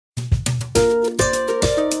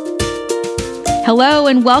Hello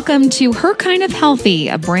and welcome to Her Kind of Healthy,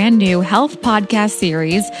 a brand new health podcast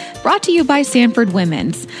series brought to you by Sanford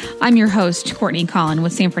Women's. I'm your host, Courtney Collin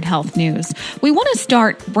with Sanford Health News. We want to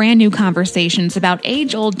start brand new conversations about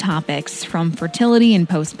age-old topics from fertility and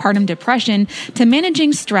postpartum depression to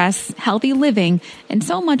managing stress, healthy living, and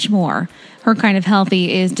so much more. Her Kind of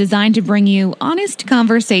Healthy is designed to bring you honest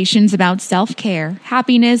conversations about self-care,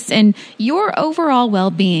 happiness, and your overall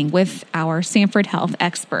well-being with our Sanford Health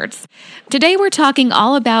experts. Today, we're talking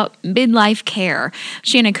all about midlife care.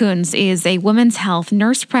 Shanna Coons is a women's health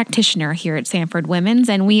nurse practitioner here at Sanford Women's,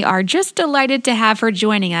 and we are just delighted to have her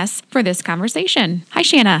joining us for this conversation. Hi,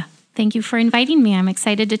 Shanna. Thank you for inviting me. I'm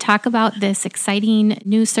excited to talk about this exciting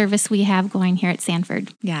new service we have going here at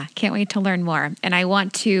Sanford. Yeah, can't wait to learn more. And I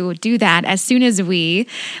want to do that as soon as we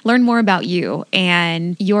learn more about you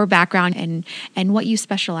and your background and what you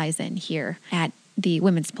specialize in here at the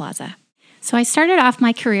Women's Plaza. So I started off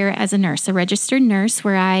my career as a nurse, a registered nurse,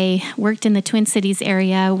 where I worked in the Twin Cities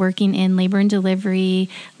area, working in labor and delivery,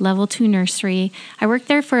 level 2 nursery. I worked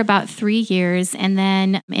there for about 3 years, and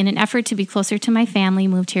then in an effort to be closer to my family,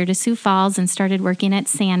 moved here to Sioux Falls and started working at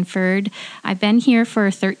Sanford. I've been here for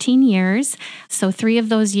 13 years, so 3 of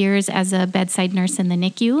those years as a bedside nurse in the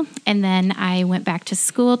NICU, and then I went back to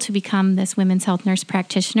school to become this women's health nurse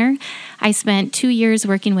practitioner. I spent 2 years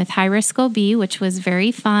working with high-risk OB, which was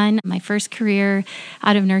very fun. My first career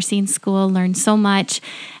out of nursing school, learned so much.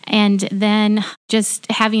 And then just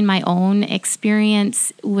having my own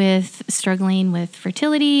experience with struggling with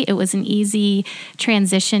fertility, it was an easy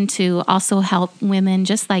transition to also help women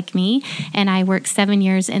just like me. And I worked 7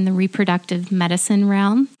 years in the reproductive medicine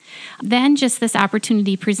realm. Then just this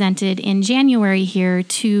opportunity presented in January here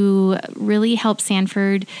to really help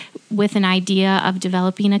Sanford with an idea of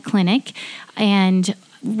developing a clinic. And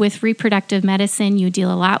with reproductive medicine, you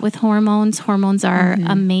deal a lot with hormones. Hormones are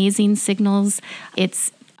amazing signals.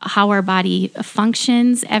 It's how our body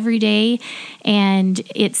functions every day. And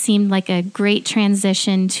it seemed like a great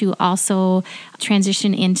transition to also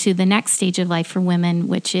transition into the next stage of life for women,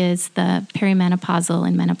 which is the perimenopausal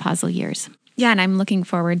and menopausal years. Yeah, and I'm looking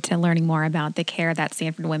forward to learning more about the care that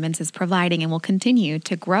Sanford Women's is providing and will continue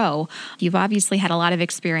to grow. You've obviously had a lot of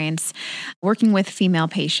experience working with female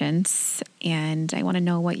patients, and I want to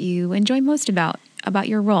know what you enjoy most about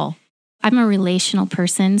your role. I'm a relational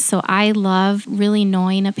person, so I love really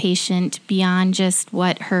knowing a patient beyond just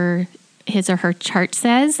what his or her chart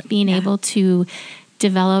says, being able to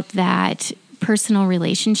develop that personal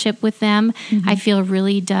relationship with them, I feel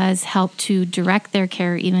really does help to direct their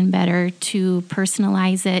care even better, to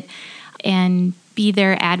personalize it and be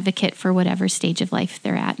their advocate for whatever stage of life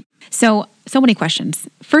they're at. So many questions.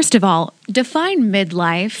 First of all, define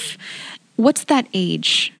midlife. What's that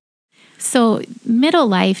age? So middle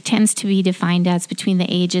life tends to be defined as between the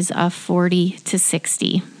ages of 40 to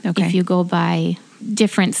 60, if you go by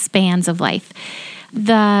different spans of life.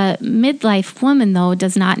 The midlife woman, though,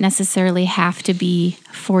 does not necessarily have to be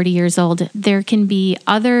 40 years old. There can be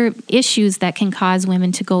other issues that can cause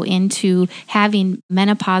women to go into having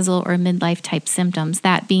menopausal or midlife type symptoms,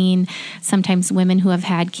 that being sometimes women who have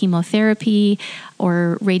had chemotherapy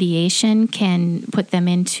or radiation can put them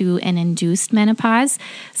into an induced menopause.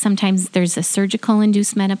 Sometimes there's a surgical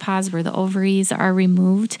induced menopause where the ovaries are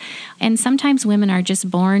removed. And sometimes women are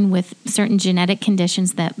just born with certain genetic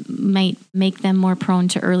conditions that might make them more prone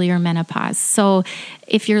to earlier menopause. So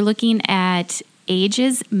if you're looking at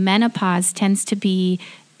ages, menopause tends to be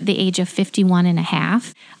the age of 51 and a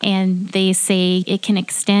half. And they say it can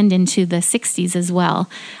extend into the 60s as well.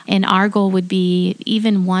 And our goal would be,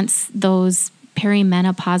 even once those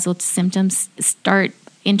perimenopausal symptoms start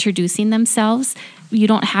introducing themselves, you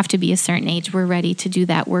don't have to be a certain age. We're ready to do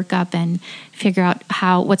that workup and figure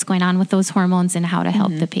out what's going on with those hormones and how to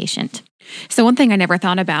help the patient. So one thing I never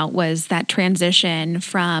thought about was that transition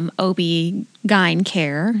from OB-GYN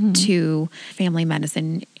care to family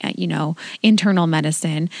medicine, internal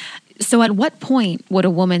medicine. So at what point would a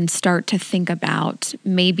woman start to think about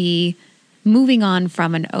maybe moving on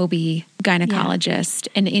from an OB gynecologist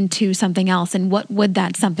and into something else? And what would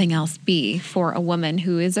that something else be for a woman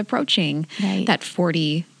who is approaching that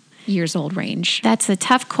 40 years old range? That's a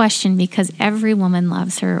tough question because every woman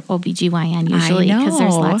loves her OBGYN usually, because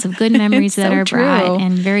there's lots of good memories that are brought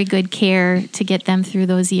and very good care to get them through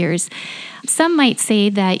those years. Some might say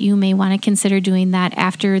that you may want to consider doing that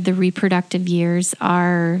after the reproductive years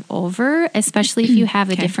are over, especially if you have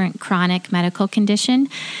a different chronic medical condition.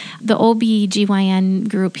 The OBGYN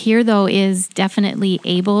group here, though, is definitely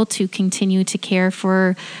able to continue to care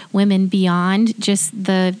for women beyond just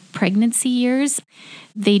the pregnancy years.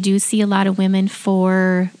 They do see a lot of women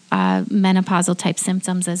for menopausal type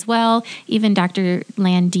symptoms as well. Even Dr.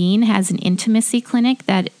 Landine has an intimacy clinic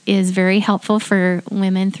that is very helpful for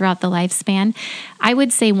women throughout the lifespan. I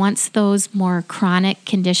would say once those more chronic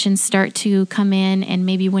conditions start to come in, and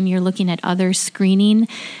maybe when you're looking at other screening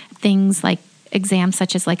things like exams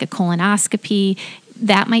such as like a colonoscopy,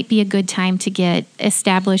 that might be a good time to get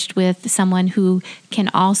established with someone who can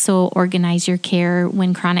also organize your care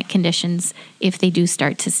when chronic conditions, if they do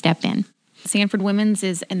start to step in. Sanford Women's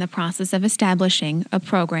is in the process of establishing a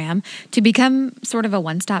program to become sort of a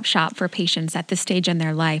one-stop shop for patients at this stage in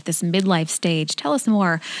their life, this midlife stage. Tell us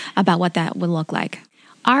more about what that would look like.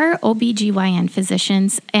 Our OBGYN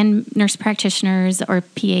physicians and nurse practitioners or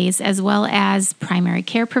PAs, as well as primary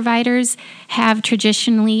care providers, have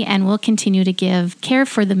traditionally and will continue to give care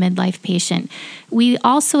for the midlife patient. We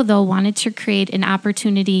also, though, wanted to create an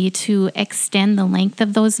opportunity to extend the length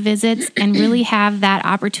of those visits and really have that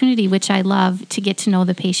opportunity, which I love, to get to know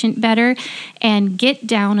the patient better and get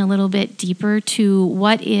down a little bit deeper to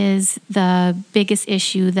what is the biggest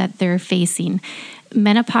issue that they're facing.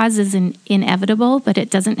 Menopause is inevitable, but it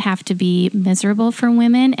doesn't have to be miserable for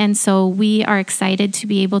women. And so we are excited to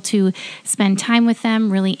be able to spend time with them,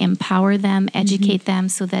 really empower them, educate them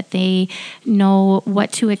so that they know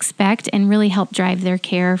what to expect and really help drive their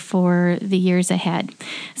care for the years ahead.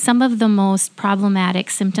 Some of the most problematic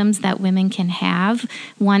symptoms that women can have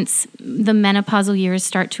once the menopausal years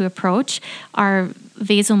start to approach are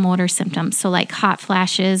vasomotor symptoms, so like hot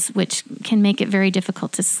flashes, which can make it very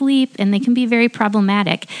difficult to sleep, and they can be very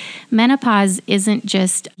problematic. Menopause isn't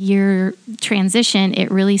just year transition, it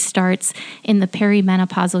really starts in the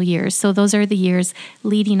perimenopausal years. So those are the years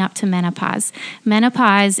leading up to menopause.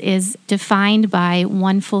 Menopause is defined by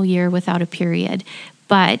 1 full year without a period,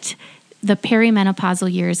 but the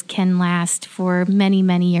perimenopausal years can last for many,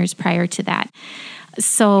 many years prior to that.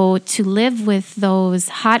 So to live with those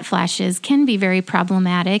hot flashes can be very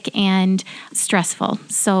problematic and stressful.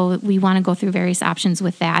 So we want to go through various options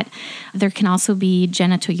with that. There can also be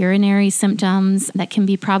genitourinary symptoms that can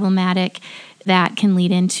be problematic, that can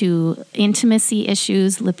lead into intimacy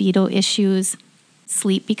issues, libido issues.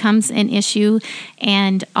 Sleep becomes an issue,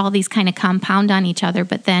 and all these kind of compound on each other,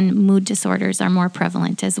 but then mood disorders are more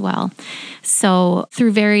prevalent as well. So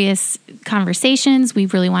through various conversations, we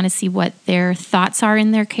really want to see what their thoughts are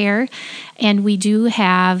in their care. And we do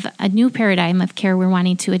have a new paradigm of care we're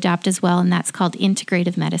wanting to adopt as well, and that's called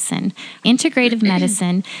integrative medicine. Integrative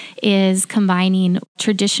medicine is combining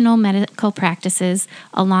traditional medical practices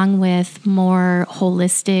along with more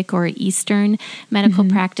holistic or Eastern medical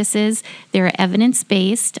practices. They're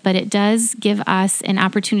evidence-based, but it does give us an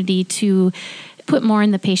opportunity to put more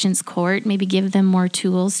in the patient's court, maybe give them more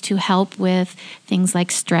tools to help with things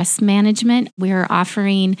like stress management. We're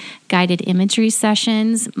offering guided imagery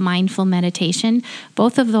sessions, mindful meditation.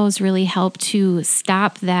 Both of those really help to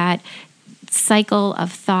stop that cycle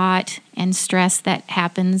of thought and stress that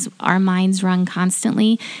happens. Our minds run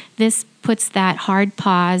constantly. This puts that hard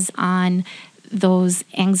pause on those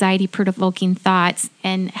anxiety-provoking thoughts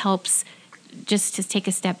and helps just to take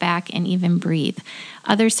a step back and even breathe.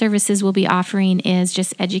 Other services we'll be offering is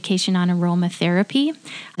just education on aromatherapy.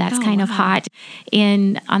 That's kind of hot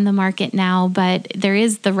on the market now, but there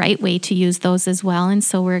is the right way to use those as well. And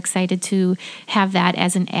so we're excited to have that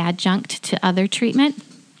as an adjunct to other treatment.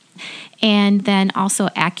 And then also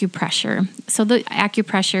acupressure. So the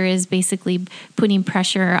acupressure is basically putting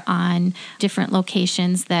pressure on different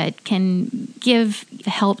locations that can give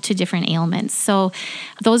help to different ailments. So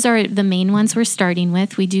those are the main ones we're starting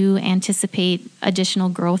with. We do anticipate additional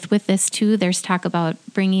growth with this too. There's talk about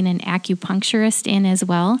bringing an acupuncturist in as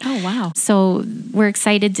well. Oh, wow. So we're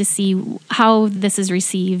excited to see how this is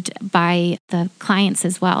received by the clients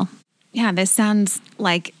as well. Yeah, this sounds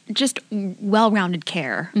like just well-rounded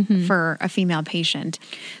care for a female patient.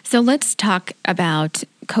 So let's talk about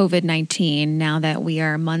COVID-19 now that we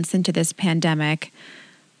are months into this pandemic.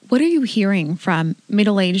 What are you hearing from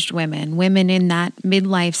middle-aged women in that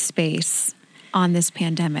midlife space on this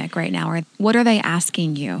pandemic right now? Or what are they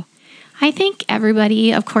asking you? I think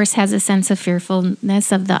everybody, of course, has a sense of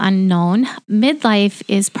fearfulness of the unknown. Midlife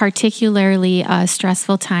is particularly a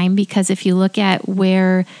stressful time because if you look at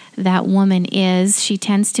where that woman is, she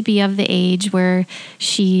tends to be of the age where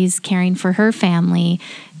she's caring for her family.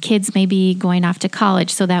 Kids may be going off to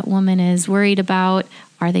college, so that woman is worried about,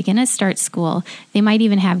 are they going to start school? They might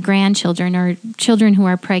even have grandchildren or children who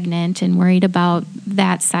are pregnant and worried about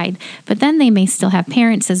that side. But then they may still have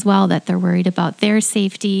parents as well that they're worried about their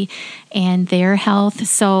safety and their health.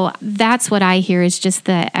 So that's what I hear is just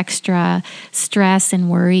the extra stress and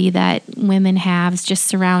worry that women have just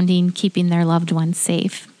surrounding keeping their loved ones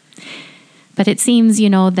safe. But it seems,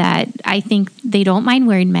 that I think they don't mind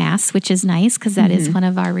wearing masks, which is nice because that is one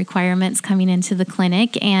of our requirements coming into the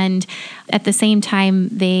clinic. And at the same time,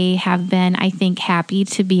 they have been, I think, happy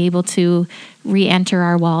to be able to re-enter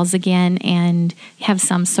our walls again and have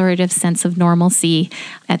some sort of sense of normalcy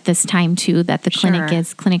at this time too, that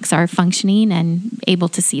the clinics are functioning and able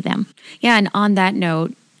to see them. Yeah, and on that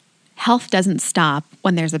note, health doesn't stop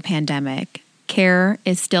when there's a pandemic. Care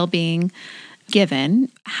is still being given.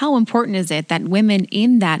 How important is it that women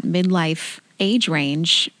in that midlife age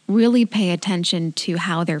range really pay attention to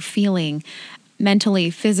how they're feeling mentally,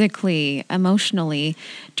 physically, emotionally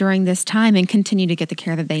during this time and continue to get the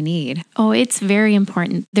care that they need? Oh, it's very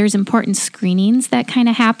important. There's important screenings that kind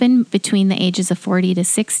of happen between the ages of 40 to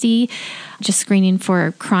 60, just screening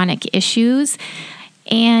for chronic issues.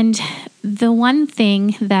 And the one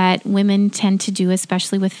thing that women tend to do,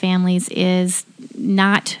 especially with families, is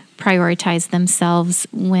not prioritize themselves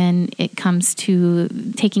when it comes to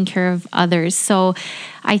taking care of others. So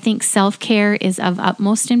I think self-care is of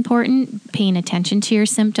utmost importance, paying attention to your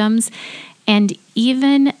symptoms, and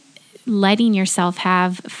even letting yourself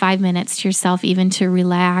have 5 minutes to yourself, even to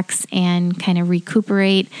relax and kind of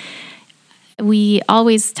recuperate. We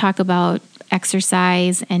always talk about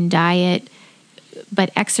exercise and diet,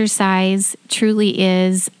 but exercise truly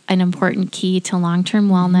is an important key to long-term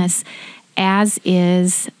wellness, as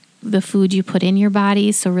is the food you put in your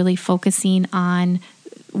body. So really focusing on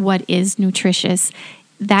what is nutritious.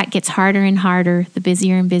 That gets harder and harder the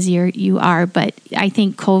busier and busier you are. But I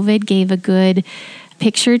think COVID gave a good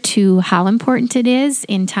picture to how important it is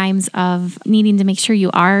in times of needing to make sure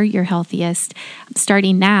you are your healthiest.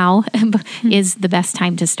 Starting now is the best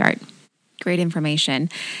time to start. Great information.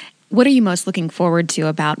 What are you most looking forward to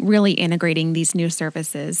about really integrating these new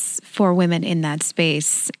services for women in that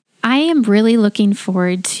space? I am really looking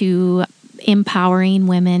forward to empowering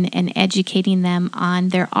women and educating them on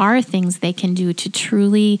there are things they can do to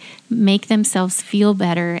truly make themselves feel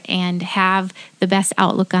better and have the best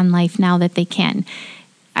outlook on life now that they can.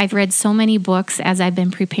 I've read so many books as I've been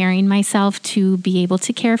preparing myself to be able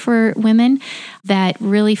to care for women that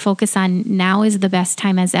really focus on now is the best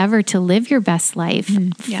time as ever to live your best life.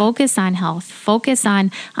 Focus on health. Focus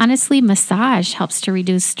on, honestly, massage helps to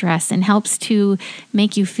reduce stress and helps to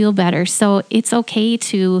make you feel better. So it's okay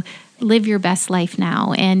to live your best life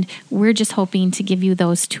now. And we're just hoping to give you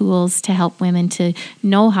those tools to help women to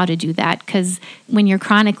know how to do that. Because when you're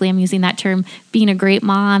chronically, I'm using that term, being a great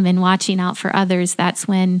mom and watching out for others, that's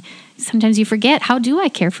when sometimes you forget, how do I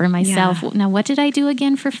care for myself? Now, what did I do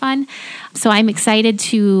again for fun? So I'm excited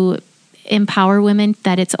to empower women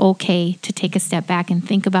that it's okay to take a step back and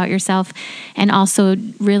think about yourself. And also,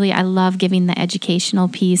 really, I love giving the educational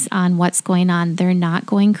piece on what's going on. They're not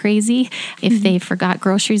going crazy. If they forgot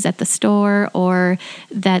groceries at the store or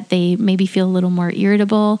that they maybe feel a little more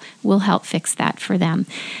irritable, we'll help fix that for them.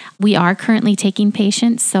 We are currently taking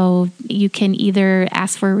patients, so you can either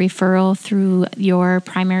ask for a referral through your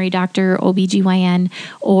primary doctor, OBGYN,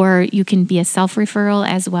 or you can be a self-referral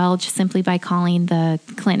as well, just simply by calling the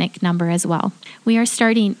clinic number as well. We are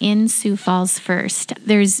starting in Sioux Falls first.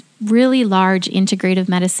 There's really large integrative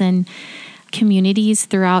medicine communities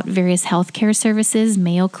throughout various healthcare services,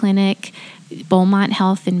 Mayo Clinic, Beaumont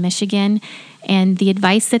Health in Michigan. And the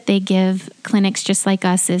advice that they give clinics just like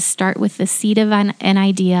us is start with the seed of an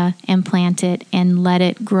idea and plant it and let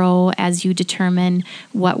it grow as you determine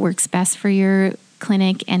what works best for your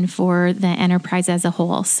clinic and for the enterprise as a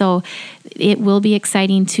whole. So it will be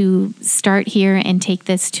exciting to start here and take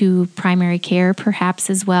this to primary care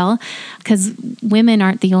perhaps as well, because women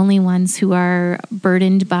aren't the only ones who are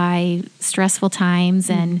burdened by stressful times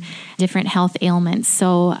and different health ailments.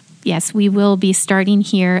 So yes, we will be starting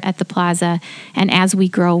here at the plaza, and as we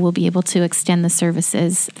grow, we'll be able to extend the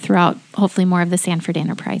services throughout, hopefully, more of the Sanford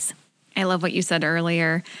enterprise. I love what you said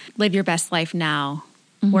earlier. Live your best life now.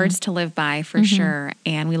 Words to live by for sure.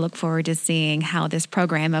 And we look forward to seeing how this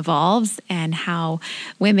program evolves and how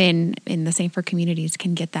women in the Sanford communities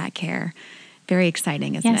can get that care. Very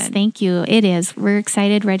exciting, isn't it? Yes, thank you. It is. We're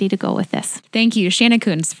excited, ready to go with this. Thank you, Shanna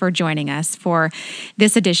Kuntz, for joining us for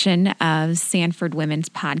this edition of Sanford Women's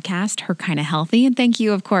Podcast, Her Kinda Healthy. And thank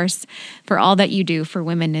you, of course, for all that you do for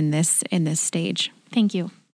women in this stage. Thank you.